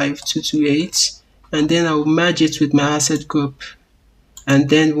 105.228, and then I will merge it with my asset group, and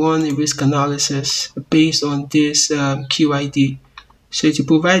then run a risk analysis based on this QID. So it will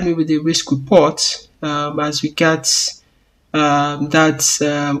provide me with a risk report as regards that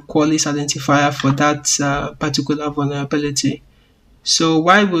Qualys identifier for that particular vulnerability. So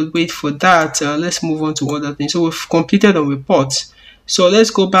while we wait for that, let's move on to other things. So we've completed on reports. So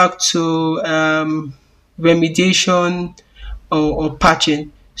let's go back to remediation or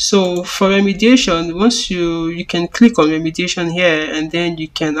patching. So for remediation, once you can click on remediation here, and then you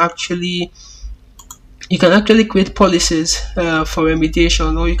can actually You can actually create policies for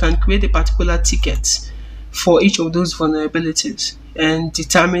remediation, or you can create a particular ticket for each of those vulnerabilities and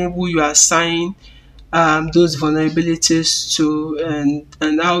determine who you assign those vulnerabilities to,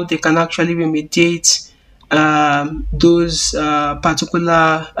 and how they can actually remediate those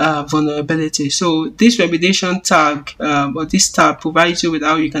particular vulnerabilities. So this remediation tag or this tab provides you with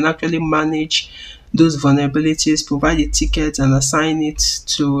how you can actually manage those vulnerabilities, provide a ticket and assign it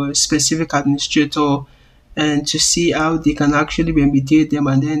to a specific administrator, and to see how they can actually remediate them,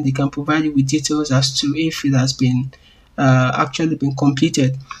 and then they can provide you with details as to if it has been actually been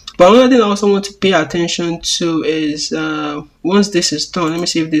completed. But another thing I also want to pay attention to is once this is done, let me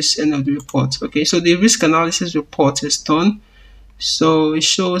see if this is end of the report. Okay, so the risk analysis report is done. So it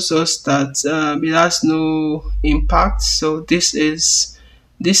shows us that it has no impact. So this is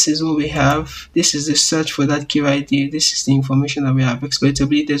what we have. This is the search for that key ID. This is the information that we have.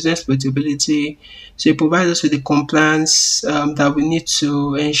 Exploitability, there's no exploitability. So it provides us with the compliance that we need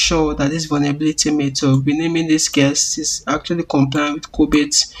to ensure that this vulnerability method, renaming this guest, is actually compliant with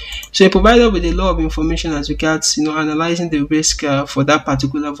COBIT. So it provides us with a lot of information as regards, analyzing the risk for that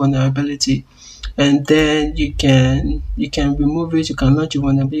particular vulnerability. And then you can remove it. You can launch a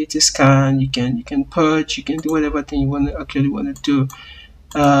vulnerability scan. You can purge. You can do whatever thing you want to do.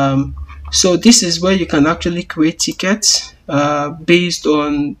 So this is where you can actually create tickets based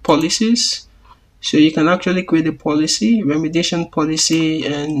on policies. So you can actually create a policy, remediation policy,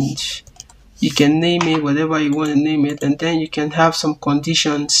 and you can name it whatever you want to name it, and then you can have some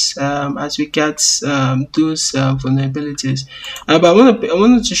conditions as regards those vulnerabilities. But I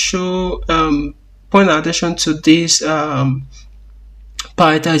wanted to show point attention to this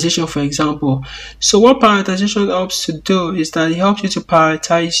prioritization, for example. So what prioritization helps to do is that it helps you to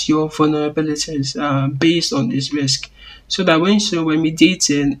prioritize your vulnerabilities based on this risk, so that when you're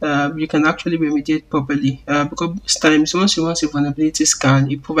remediating, you can actually remediate properly. Because most times, once you want a vulnerability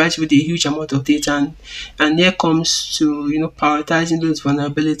scan, it provides you with a huge amount of data, and here comes to prioritizing those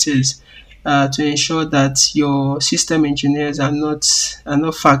vulnerabilities to ensure that your system engineers are not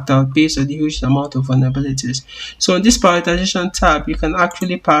factored out based on the huge amount of vulnerabilities. So on this prioritization tab, you can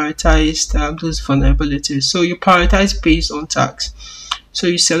actually prioritize those vulnerabilities. So you prioritize based on tags. So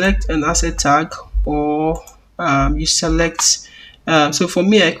you select an asset tag, or you select. So for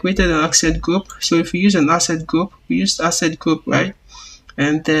me, I created an asset group. So if you use an asset group, we use asset group, right?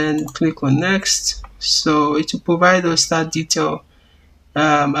 And then click on next. So it will provide us that detail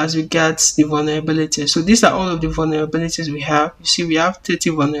as regards the vulnerabilities. So these are all of the vulnerabilities we have. You see, we have 30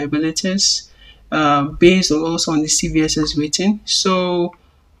 vulnerabilities based also on the CVSS rating. So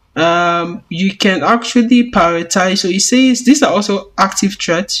you can actually prioritize. So it says these are also active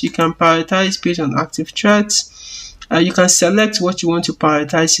threats. You can prioritize based on active threats. You can select what you want to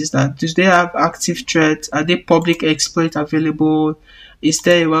prioritize. Is that, do they have active threats? Are they public exploit available? Is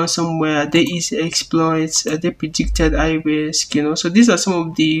there a ransomware? Are they easy exploits? Are they predicted high risk? So these are some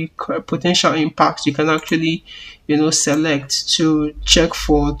of the potential impacts you can actually select to check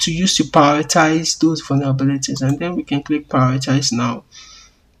for, to use to prioritize those vulnerabilities. And then we can click prioritize now.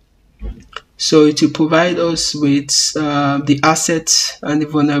 So it will provide us with the assets and the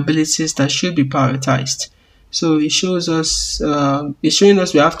vulnerabilities that should be prioritized. So it shows us, it's showing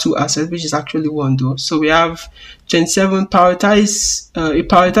us we have 2 assets, which is actually 1 though. So we have 27 prioritize, it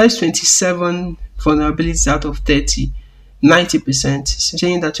prioritized 27 vulnerabilities out of 30, 90%,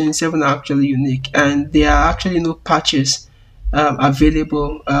 saying that 27 are actually unique, and there are actually no patches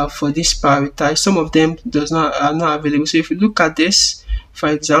available for this prioritize. Some of them are not available. So if you look at this, for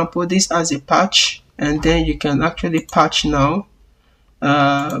example, this has a patch, and then you can actually patch now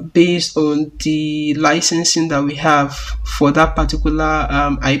based on the licensing that we have for that particular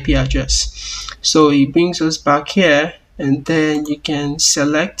IP address. So it brings us back here, and then you can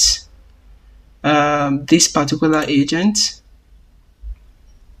select this particular agent.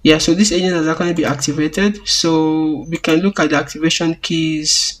 Yeah, so this agent is going to be activated. So we can look at the activation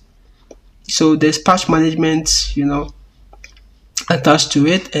keys. So there's patch management, attached to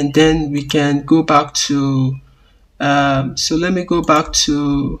it, and then we can go back to so let me go back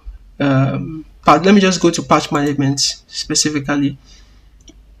to let me just go to patch management specifically,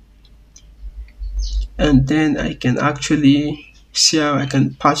 and then I can actually see how I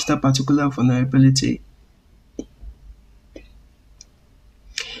can patch that particular vulnerability.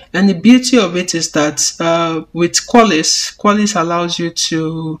 And the beauty of it is that with Qualys allows you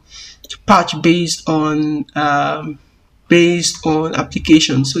to patch based on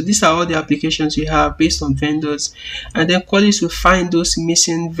applications. So these are all the applications you have based on vendors, and then Qualys will find those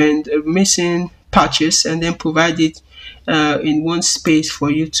missing patches and then provide it in one space for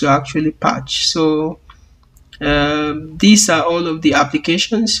you to actually patch. So These are all of the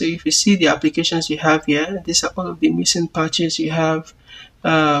applications. So if you see the applications you have here, these are all of the missing patches you have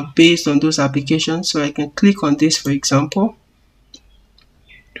based on those applications. So I can click on this, for example,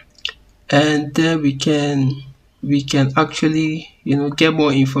 and then we can actually get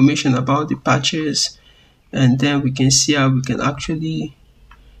more information about the patches, and then we can see how we can actually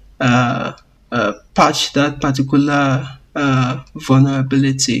patch that particular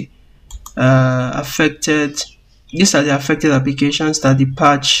vulnerability affected. These are the affected applications that the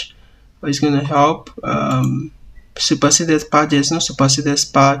patch is going to help. Superseded patch, there's no superseded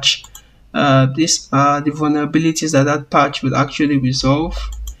patch. These are the vulnerabilities that patch will actually resolve,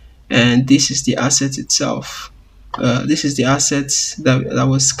 and this is the asset itself. This is the asset that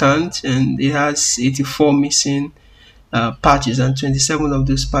was scanned, and it has 84 missing patches, and 27 of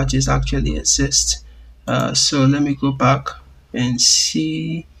those patches actually exist. So let me go back and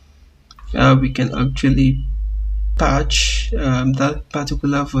see how we can actually patch that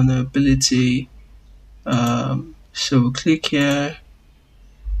particular vulnerability. So we'll click here,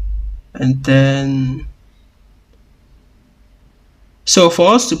 and then so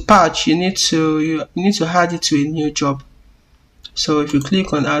for us to patch, you need to add it to a new job. So if you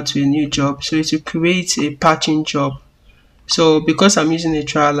click on add to a new job, so it will create a patching job. So because I'm using a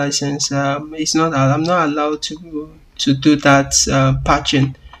trial license, I'm not allowed to do that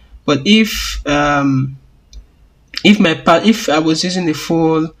patching. But if I was using a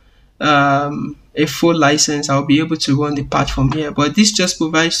full license, I'll be able to run the patch from here. But this just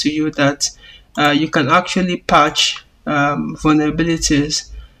provides to you that you can actually patch vulnerabilities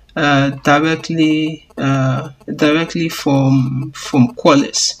directly from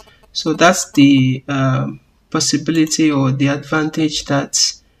Qualys. So that's the possibility or the advantage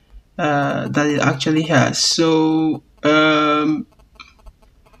that it actually has. So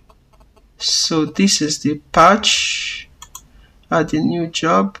so this is the patch. Add a new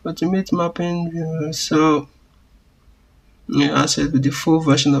job, automate mapping. So asset with the full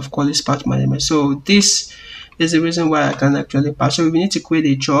version of Qualys patch management. So this is the reason why I can actually patch. So we need to create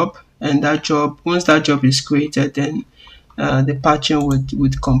a job, and that job, once that job is created, then the patching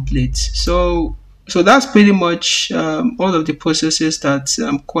would complete. So that's pretty much all of the processes that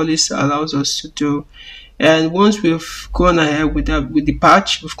Qualys allows us to do. And once we've gone ahead with the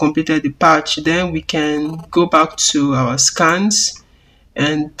patch, we've completed the patch, then we can go back to our scans,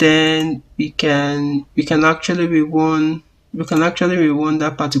 and then we can actually rerun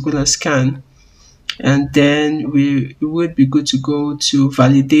that particular scan, and then we would be good to go to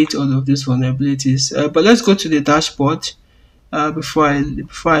validate all of these vulnerabilities. But let's go to the dashboard before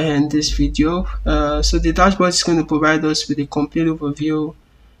I end this video. So the dashboard is going to provide us with a complete overview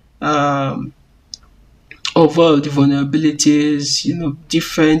of all the vulnerabilities,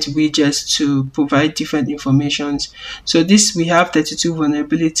 different widgets to provide different informations. So we have 32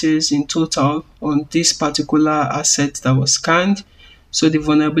 vulnerabilities in total on this particular asset that was scanned. So the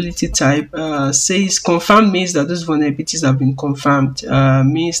vulnerability type says confirmed, means that those vulnerabilities have been confirmed,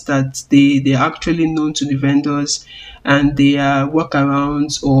 means that they are actually known to the vendors, and they are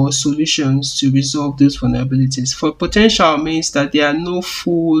workarounds or solutions to resolve those vulnerabilities. For potential, means that there are no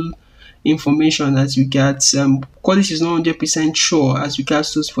full information as regards Qualys is not 100% sure as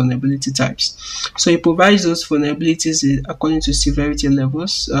regards those vulnerability types. So it provides those vulnerabilities according to severity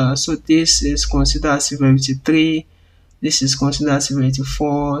levels. So this is considered as severity 3, this is considered as severity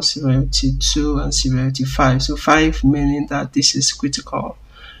 4, severity 2, and severity 5. So 5 meaning that this is critical.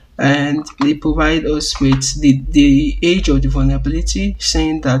 And they provide us with the age of the vulnerability,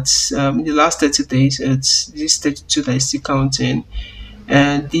 saying that in the last 30 days, it's this 32 that is still counting.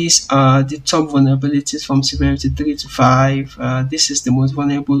 And these are the top vulnerabilities from severity 3 to 5. This is the most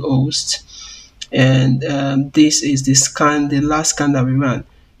vulnerable host, and this is the last scan that we ran.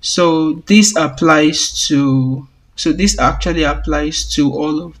 So this actually applies to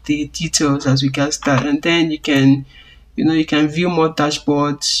all of the details as regards that. And then you can view more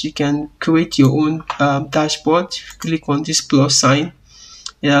dashboards. You can create your own dashboard. If you click on this plus sign,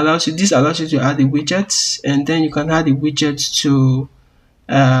 this allows you to add the widgets, and then you can add the widgets to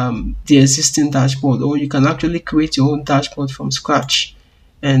the existing dashboard, or you can actually create your own dashboard from scratch.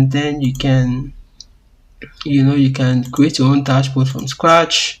 And then you can create your own dashboard from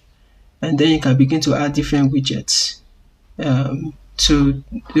scratch, and then you can begin to add different widgets to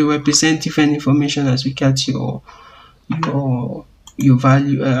represent different information as regards your your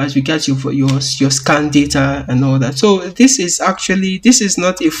value as regards your scan data and all that. So this is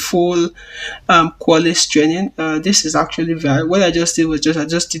not a full Qualys training. This is actually what I just did was I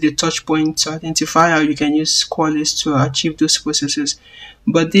just did a touch point to identify how you can use Qualys to achieve those processes.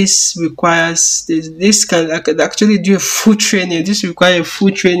 But this requires I could actually do a full training. This requires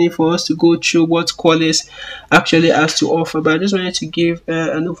full training for us to go through what Qualys actually has to offer. But I just wanted to give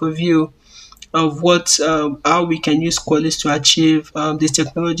an overview of what how we can use Qualys to achieve the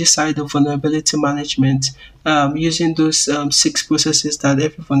technology side of vulnerability management using those 6 processes that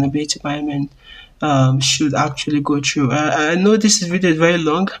every vulnerability management should actually go through. I know this video is very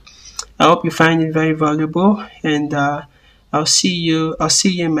long. I hope you find it very valuable, and I'll see you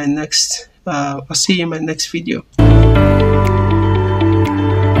in my next video.